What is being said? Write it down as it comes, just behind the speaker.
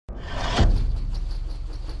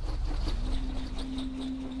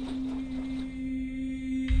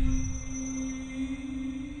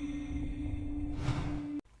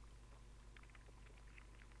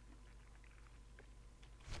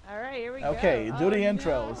Okay, go. do the Oh,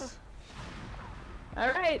 intros. no.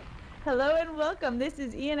 All right. Hello and welcome. This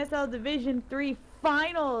is ENSL Division 3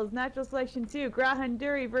 Finals, Natural Selection 2,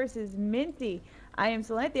 Hunduri versus Minty. I am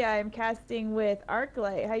Solenthia. I am casting with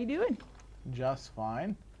Arclight. How you doing? Just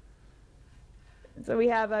fine. So we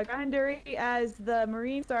have Hunduri as the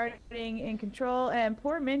Marine starting in control, and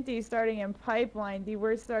poor Minty starting in Pipeline, the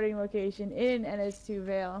worst starting location in NS2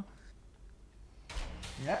 Vale.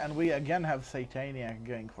 Yeah, and we again have Sataniac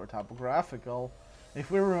going for topographical.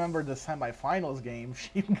 If we remember the semifinals game,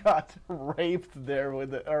 she got raped there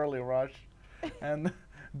with the early rush. And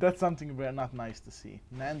that's something very not nice to see.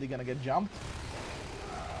 Nandy gonna get jumped.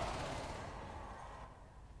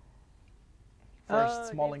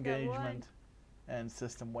 First small engagement and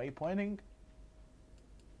system waypointing.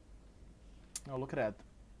 Oh, look at that.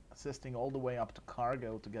 Assisting all the way up to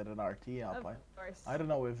cargo to get an RT up. I don't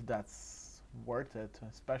know if that's worth it,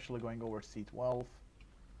 especially going over C12.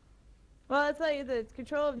 Well, I'll tell you, the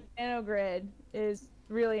control of nanogrid is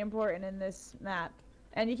really important in this map.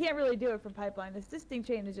 And you can't really do it from Pipeline. The assisting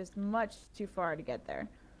chain is just much too far to get there.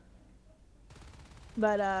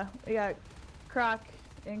 But we got Croc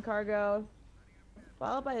in cargo,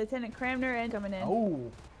 followed by Lieutenant Cramner and coming in.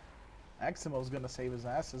 Oh, Eximo's gonna save his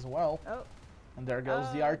ass as well. Oh. And there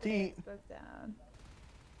goes the RT. Down.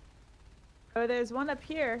 Oh, there's one up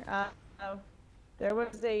here. Oh, there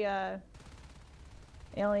was a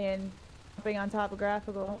alien jumping on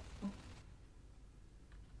topographical.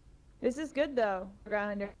 This is good though.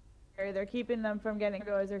 They're keeping them from getting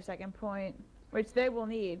go as their second point, which they will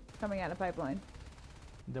need coming out of Pipeline.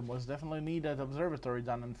 They most definitely need that observatory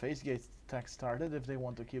done and phase gate tech started if they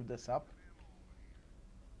want to keep this up.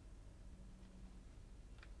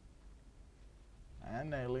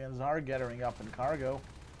 And aliens are gathering up in cargo.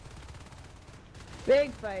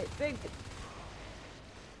 Big fight, big.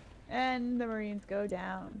 And the Marines go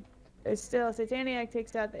down. There's still Sataniac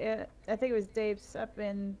takes out the. I think it was Dapes up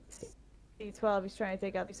in C12. He's trying to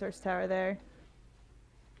take out the source tower there.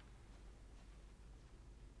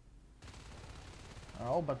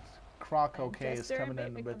 Oh, but Croc OK is coming in a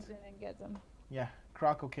bit. Comes in and gets him. Yeah,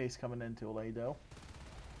 Croc OK is coming in too late though.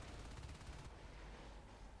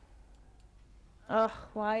 Ugh,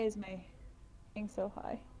 why is my ping so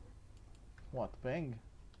high? What, ping?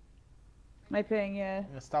 My ping, yeah.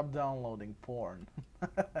 Stop downloading porn.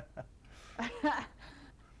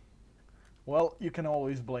 Well, you can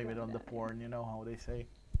always blame it on the porn, you know how they say.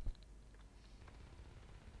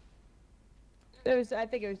 I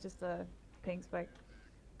think it was just a ping spike.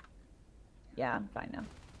 Yeah, I'm fine now.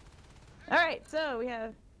 Alright, so we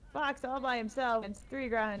have Fox all by himself and 3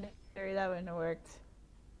 ground. That wouldn't have worked.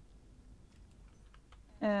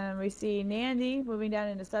 And we see Nandy moving down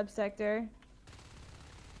into subsector.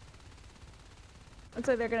 Looks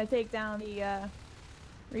like they're going to take down the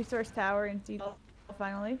resource tower in C12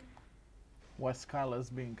 finally. West Skyla is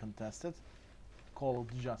being contested. Called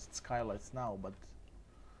just Skylights now, but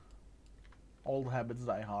old habits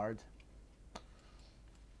die hard.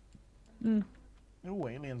 Ooh,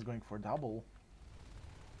 aliens going for double.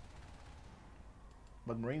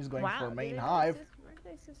 But Marine's going for main hive. Where did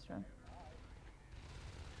they assist from?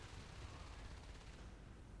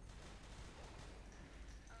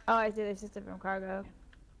 Oh, I see. They assisted from cargo.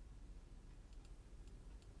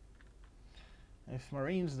 If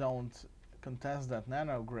Marines don't contest that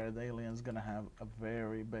nanogrid, alien's gonna have a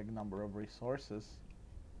very big number of resources.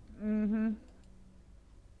 Mm-hmm.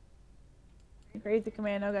 Crazy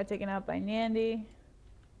Commando got taken out by Nandy.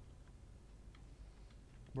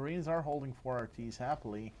 Marines are holding 4 RTs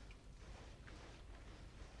happily.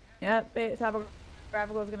 Yep,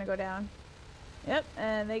 topographical is gonna go down. Yep,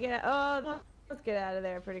 and they get. Oh, let's get out of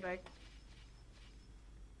there pretty quick.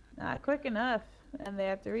 Not quick enough, and they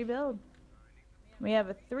have to rebuild. We have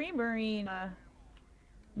a 3 Marine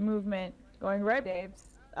movement going right, Daves.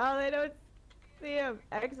 Oh, they don't see him.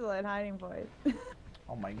 Excellent hiding point.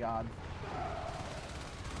 Oh my god.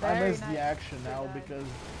 Very I missed nice. the action now because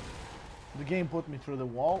the game put me through the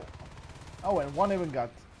wall. Oh, and one even got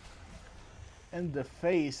in the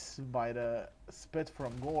face by the spit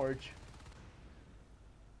from Gorge.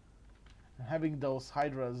 Having those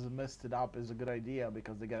Hydras messed it up is a good idea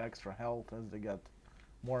because they get extra health as they get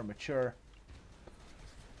more mature.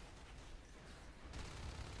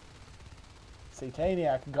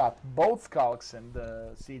 Sataniac got both Skulks in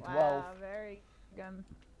the C12. Wow, very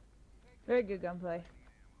good gunplay.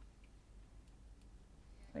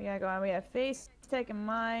 We gotta go on. We have face tech and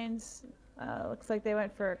mines. Looks like they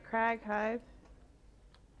went for a crag hive.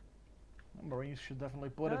 Marines should definitely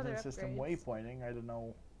put it in system waypointing. I don't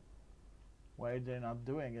know why they're not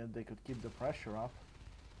doing it. They could keep the pressure up.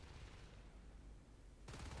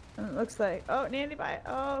 And it looks like, oh, Nandy's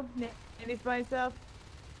by himself.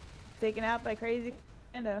 Taken out by Crazy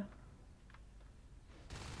Commando.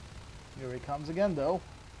 Here he comes again, though.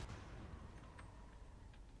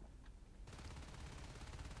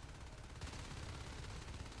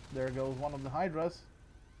 There goes one of the Hydras.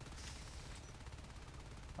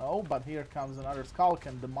 Oh, but here comes another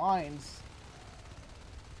Skulkin. The mines.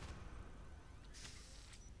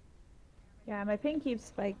 Yeah, my ping keeps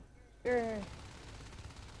spiking.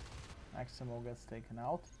 Maximo gets taken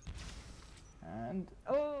out. And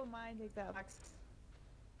Oh, mine takes out Fox.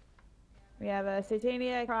 We have a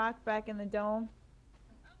Satania Croc back in the dome.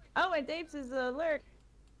 Oh, and Dapes is a lurk.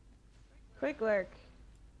 Quick lurk.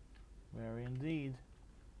 very indeed.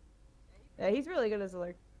 Yeah, he's really good as a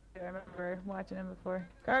lurk. I remember watching him before.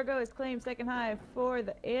 Cargo is claimed second hive for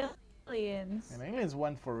the aliens. And aliens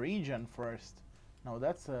went for regen first. No,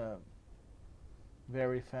 that's a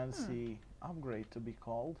very fancy upgrade to be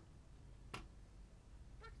called.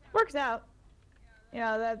 Works out. You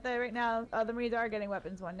know, that right now, the Marines are getting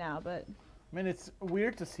weapons one now, but... I mean, it's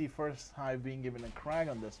weird to see first hive being given a crag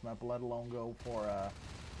on this map, let alone go for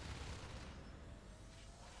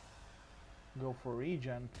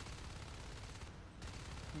regen.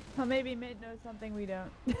 Well, maybe Mint knows something we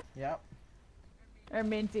don't. Yep. Or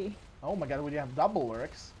Minty. Oh my god, we have double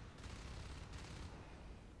lurks.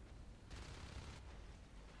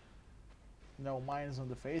 No mines on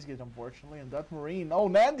the face gate, unfortunately, and that Marine. Oh,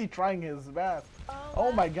 Nandy trying his best.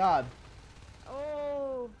 Oh my god.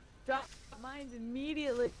 Oh, drop mines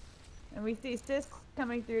immediately. And we see Sis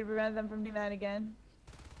coming through to prevent them from doing that again.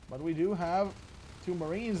 But we do have two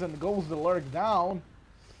Marines, and goes the lurk down.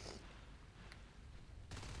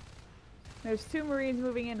 There's two Marines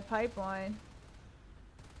moving into pipeline.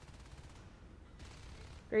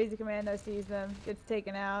 Crazy Commando sees them, gets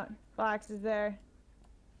taken out. Fox is there.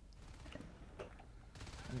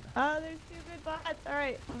 Oh, there's two good bots.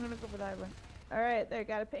 Alright, I'm gonna go for the hive one. Alright, there,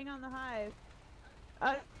 got a ping on the hive.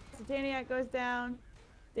 Sataniac goes down.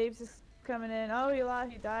 Dave's is coming in. Oh,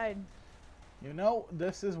 he died. You know,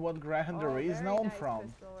 this is what Hunduri is known from.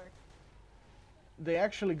 Pistol work. They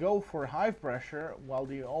actually go for hive pressure while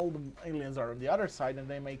the old aliens are on the other side, and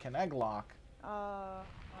they make an egg lock.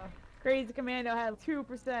 Crazy Commando had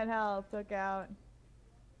 2% health, took out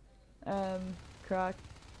Croc.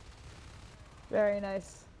 Very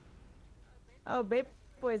nice. Oh, Babe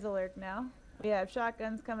Boy's alert now. We have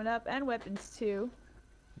shotguns coming up and weapons too.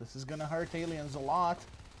 This is gonna hurt aliens a lot.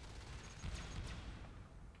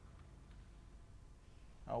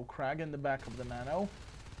 Oh, Crag in the back of the nano.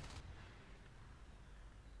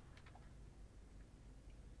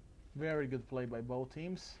 Very good play by both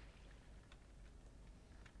teams.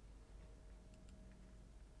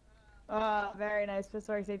 Oh, very nice.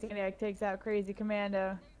 Pistol Sataniac takes out Crazy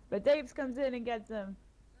Commando. But Dapes comes in and gets him.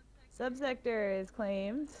 Subsector is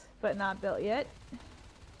claimed, but not built yet.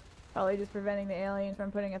 Probably just preventing the aliens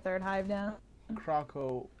from putting a third hive down.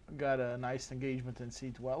 Krakow got a nice engagement in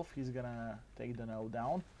C12. He's gonna take the node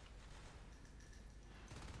down.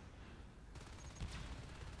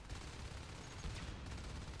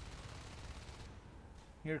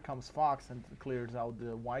 Here comes Fox and clears out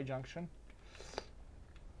the Y junction.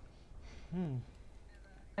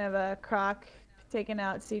 I have a Croc taking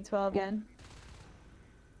out C12 again.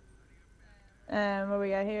 And what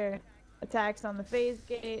we got here? Attacks on the phase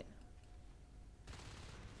gate.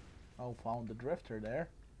 Oh, found the drifter there.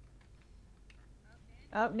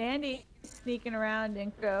 Oh, Nandy sneaking around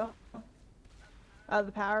and go. Oh,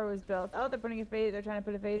 the power was built. Oh, they're putting a phase. They're trying to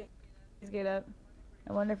put a phase gate up.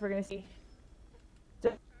 I wonder if we're gonna see.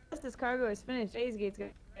 Just as cargo is finished, phase gate's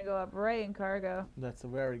gonna go up right in cargo. That's a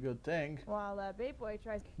very good thing. While Babe Boy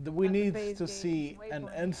tries. We need to see an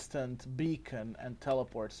instant beacon and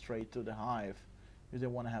teleport straight to the hive if they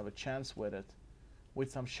want to have a chance with it,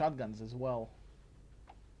 with some shotguns as well.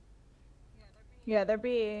 Yeah,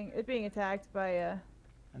 it's being attacked by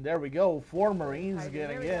And there we go, 4 Marines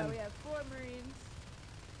getting in. We have 4 Marines.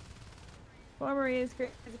 4 Marines.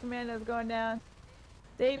 Crazy Commando's going down.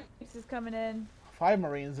 Dave is coming in. 5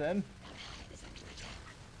 Marines in.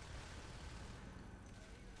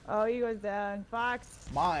 Oh, he goes down. Fox.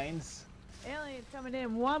 Mines. Aliens coming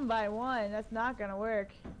in one by one. That's not gonna work.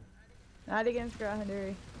 Not against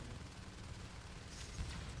Hunduri.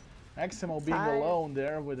 Maximo being alone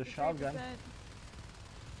there with a shotgun.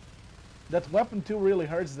 That weapon too really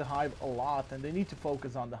hurts the hive a lot, and they need to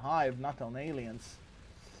focus on the hive, not on aliens.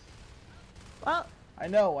 Well, I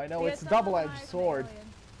know, it's a double-edged sword.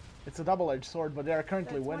 It's a double-edged sword, but they are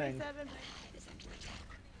currently winning.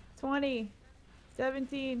 20,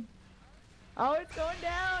 17. Oh, it's going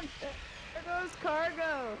down. There goes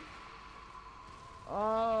cargo.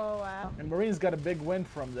 Oh, wow. And Marine's got a big win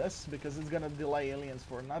from this because it's gonna delay aliens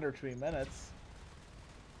for another 3 minutes.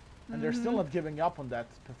 And they're still not giving up on that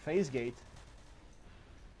phase gate.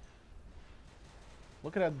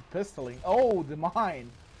 Look at that pistoling. Oh, the mine.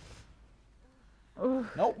 Oof.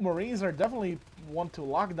 Nope, Marines are definitely want to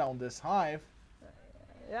lock down this hive.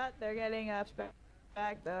 Yeah, they're getting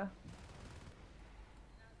back though.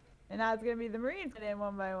 And now it's gonna be the Marines getting in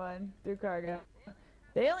one by one through cargo.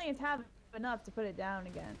 The aliens have enough to put it down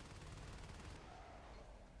again.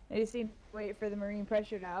 They just need to wait for the Marine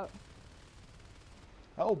pressured out.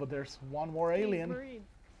 Oh, but there's one more alien. Marines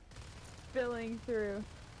spilling through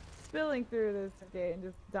this gate and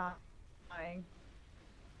just dying.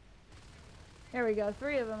 There we go,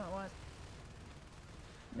 3 of them at once.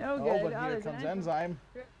 No good. Oh, but here there's comes an Enzyme.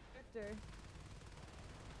 Drifter.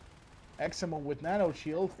 Eximo with nano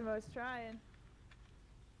shield. Eximo's trying.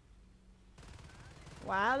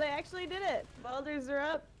 Wow, they actually did it. Welders are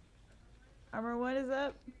up. Armor 1 is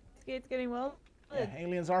up. This gate's getting welded. Yeah,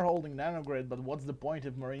 aliens are holding nanogrid, but what's the point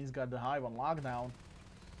if Marines got the hive on lockdown?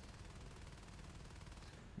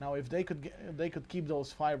 Now, if they could keep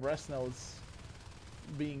those 5 rest nodes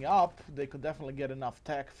being up, they could definitely get enough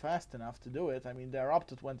tech fast enough to do it. I mean, they're up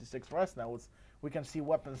to 26 rest nodes. We can see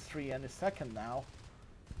weapons 3 any second now.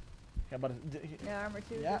 Yeah, but yeah, armor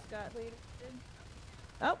 2 just got leaded.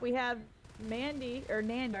 Oh, we have Mandy or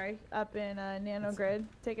Nandari up in nanogrid,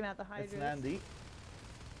 taking out the Hydras. It's Nandy.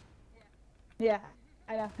 Yeah,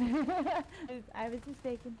 I know. I was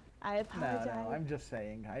mistaken. I apologize. No, I'm just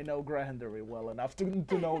saying. I know Hunduri well enough to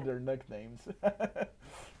know their nicknames.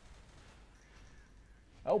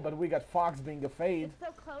 Oh, but we got Fox being a fade. It's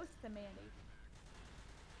so close to Mandy.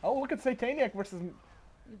 Oh, look at Sataniac versus... You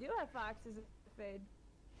do have Fox as a fade.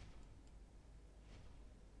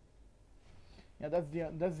 Yeah,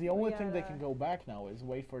 that's the only thing they can go back now is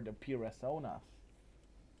wait for the Piresona.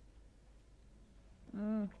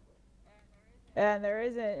 And there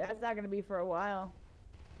isn't. That's not going to be for a while.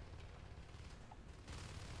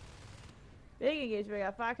 Big engagement. We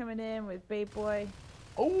got Fox coming in with Bait Boy.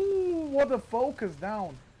 Oh, what a focus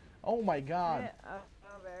down. Oh my god. Yeah,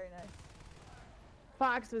 oh, very nice.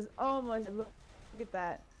 Fox was almost... Look at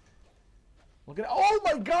that. Look at... Oh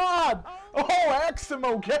my god! Oh,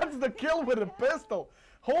 Eximo gets the kill with a pistol.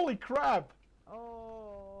 Holy crap.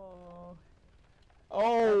 Oh.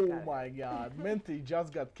 Oh my god. Minty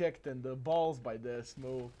just got kicked in the balls by this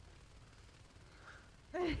move.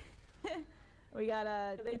 We got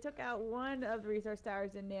they took out one of the resource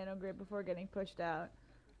towers in nanogrid before getting pushed out.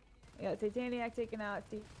 We got Sataniac taken out,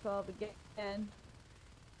 C12 again.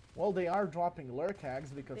 Well, they are dropping lurk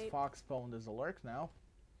hags because Fox spawned as a lurk now.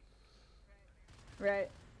 Right.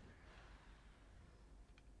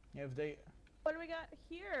 If they... What do we got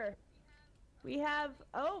here? We have...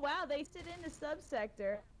 Oh, wow, they sit in the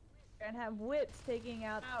subsector and have whips taking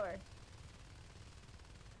out power.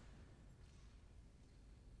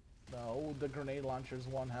 No, the grenade launchers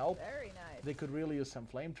won't help. Very nice. They could really use some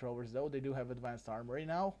flamethrowers, though. They do have advanced armory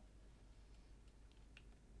now.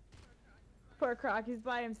 Poor Croc, he's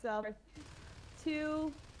by himself.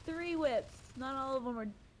 2, 3 whips. Not all of them are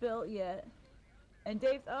built yet. And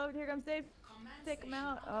Dave, oh, here comes Dave. Take him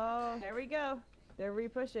out. Oh, there we go. They're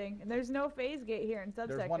re-pushing. And there's no phase gate here in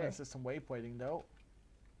subsector. There's one in system waypointing, though.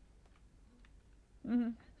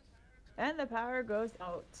 And the power goes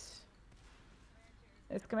out.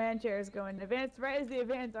 This command chair is going advanced right as the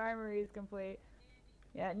advanced armory is complete.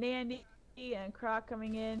 Yeah, Nandy and Croc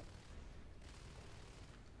coming in.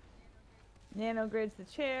 Nanogrid's the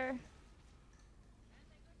chair.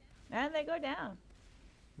 And they go down.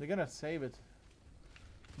 They're gonna save it.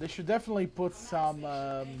 They should definitely put some...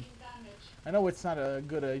 I know it's not a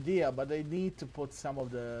good idea, but they need to put some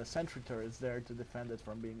of the sentry turrets there to defend it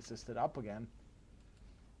from being assisted up again.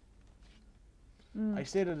 I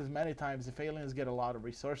stated this many times, if aliens get a lot of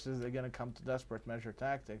resources, they're gonna come to desperate measure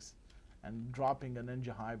tactics. And dropping a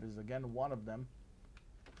ninja hive is again one of them.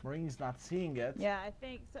 Marine's not seeing it. Yeah, I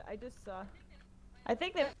think so. I just saw. I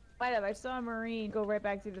think they might have. I saw a Marine go right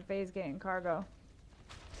back through the phase gate in cargo.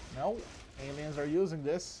 No, aliens are using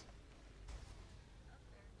this.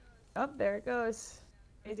 Oh, there it goes.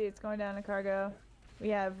 Crazy, it's going down to cargo. We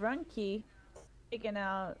have Run Key taking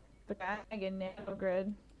out the dragon nano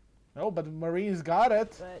grid. No, but Marines got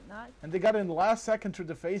it. But not. And they got it in the last second through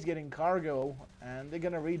the phase getting cargo. And they're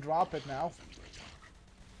gonna re-drop it now.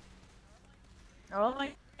 Oh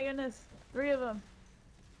my goodness. 3 of them.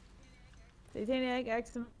 Sataniac,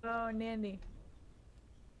 Eximo, and Nandy.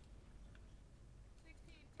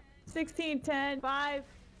 16, 10, 5.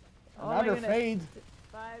 Oh Another fade.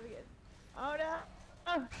 5 again. Oh no.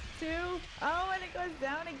 Oh, 2. Oh, and it goes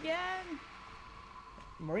down again.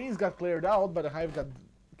 Marines got cleared out, but the hive got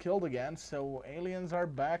killed again, so aliens are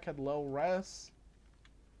back at low res.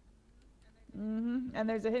 And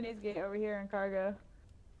there's a Hades gate over here in cargo.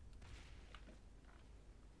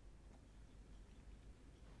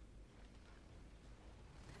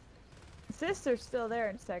 Sister's still there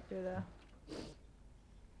in sector though.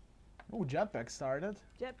 Oh, jetpack started.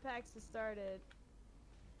 Jetpacks have started.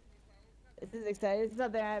 This is exciting. It's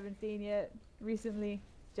something I haven't seen yet recently.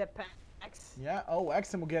 Jetpacks. Yeah, oh,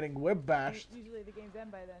 Exum getting whip bashed. Usually the game's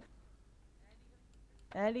end by then.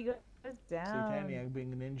 And he goes down. Sataniac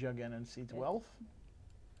being ninja again in C12.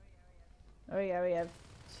 Oh yeah, we have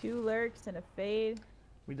 2 lurks and a fade.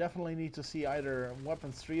 We definitely need to see either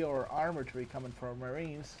weapons 3 or armor 3 coming from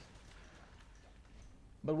Marines.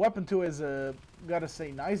 But weapon 2 is a, gotta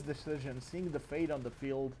say, nice decision. Seeing the fade on the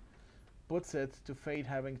field puts it to fade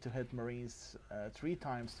having to hit Marines 3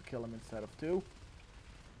 times to kill him instead of 2.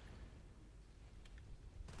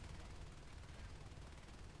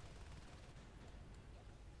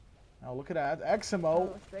 Now look at that, Eximo.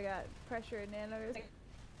 Oh, they got pressure and nanos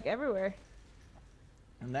everywhere.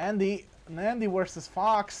 And Andy versus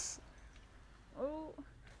Fox. Oh,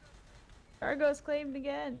 Cargo's claimed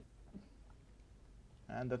again.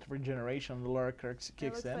 And that regeneration on the lurker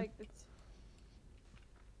kicks in. Like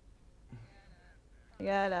we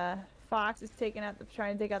got Fox is taking out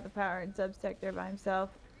trying to take out the power in subsector by himself.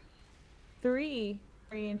 3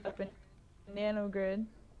 Marines up in nano grid.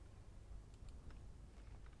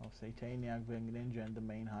 Oh, Sataniac being ninja in the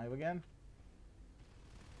main hive again.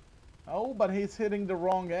 Oh, but he's hitting the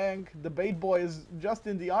wrong egg. The bait boy is just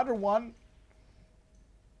in the other one.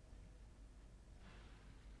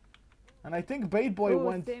 And I think bait boy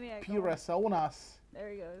went Pirasonas. There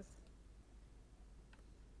he goes.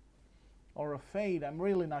 Or a fade, I'm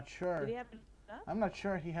really not sure. Did he have I'm not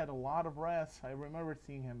sure he had a lot of res. I remember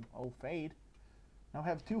seeing him, oh, fade. Now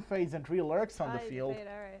have 2 fades and 3 lurks on the field. Fade,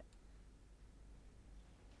 all right.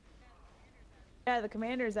 Yeah, the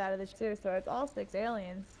commander's out of this too, so it's all 6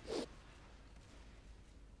 aliens.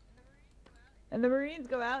 And the Marines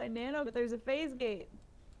go out in nano, but there's a phase gate.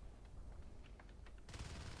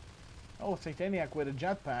 Oh, Sataniac with a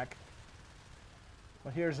jetpack.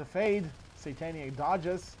 But here's a fade. Sataniac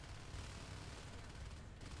dodges.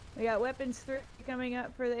 We got weapons 3 coming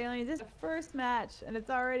up for the aliens. This is the first match, and it's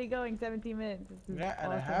already going 17 minutes. Yeah,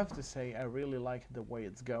 and awesome. I have to say, I really like the way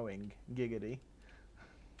it's going. Giggity.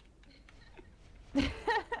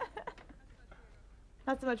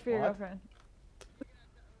 Not so much for your girlfriend.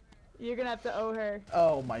 You're gonna have to owe her.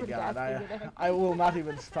 Oh my god, I will not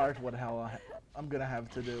even start what hell I'm gonna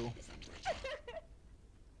have to do.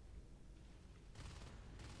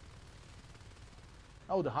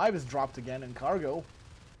 Oh, the hive is dropped again in cargo.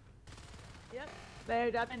 Yep,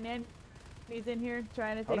 they're dropping in. He's in here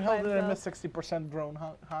trying to take. How the hell did I miss 60% grown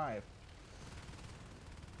hive?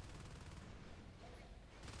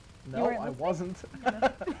 No, I wasn't.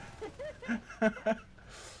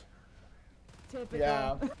 Typical.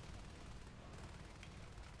 Yeah.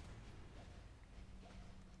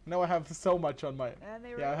 No, I have so much on my.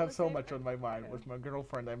 Yeah, I have so much on my mind. With my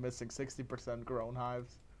girlfriend, I'm missing 60% grown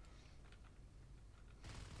hives.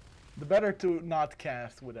 The better to not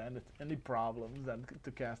cast with any problems than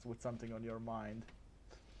to cast with something on your mind.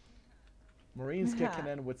 Marines kicking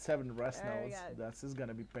in with 7 rest nodes. This is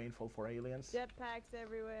gonna be painful for aliens. Jetpacks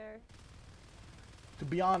everywhere. To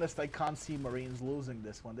be honest, I can't see Marines losing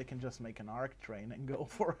this one. They can just make an arc train and go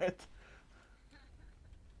for it.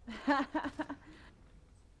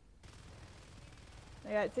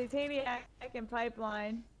 They got Sataniac and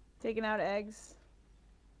Pipeline taking out eggs.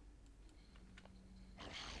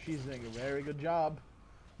 She's doing a very good job.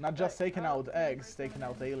 Not just taking out eggs, taking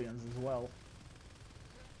out aliens as well.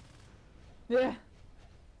 Yeah.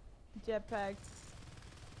 Jetpacks.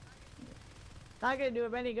 Not gonna do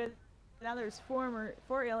him any good. Now there's 4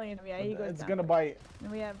 aliens. Yeah, he goes it's down. gonna buy.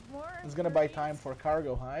 And we have more. It's gonna buy time for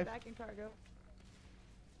cargo hive. Back in cargo.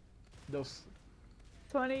 Those.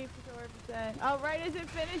 24%. Oh, right as it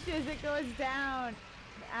finishes, it goes down.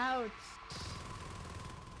 Ouch.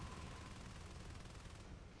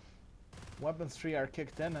 Weapons 3 are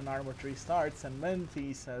kicked in and armor 3 starts, and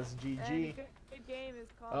Minty says GG. Good game is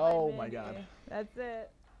called. Oh my god. That's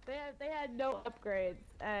it. They had no upgrades,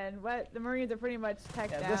 and the Marines are pretty much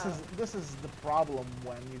teched out. This is the problem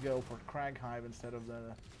when you go for Crag Hive instead of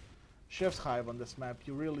the Shift Hive on this map.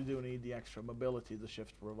 You really do need the extra mobility the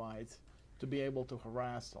Shift provides to be able to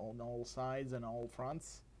harass on all sides and all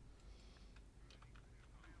fronts.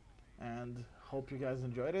 And hope you guys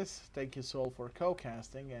enjoyed this. Thank you Sol for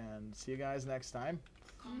co-casting, and see you guys next time.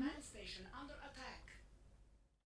 Command station under attack.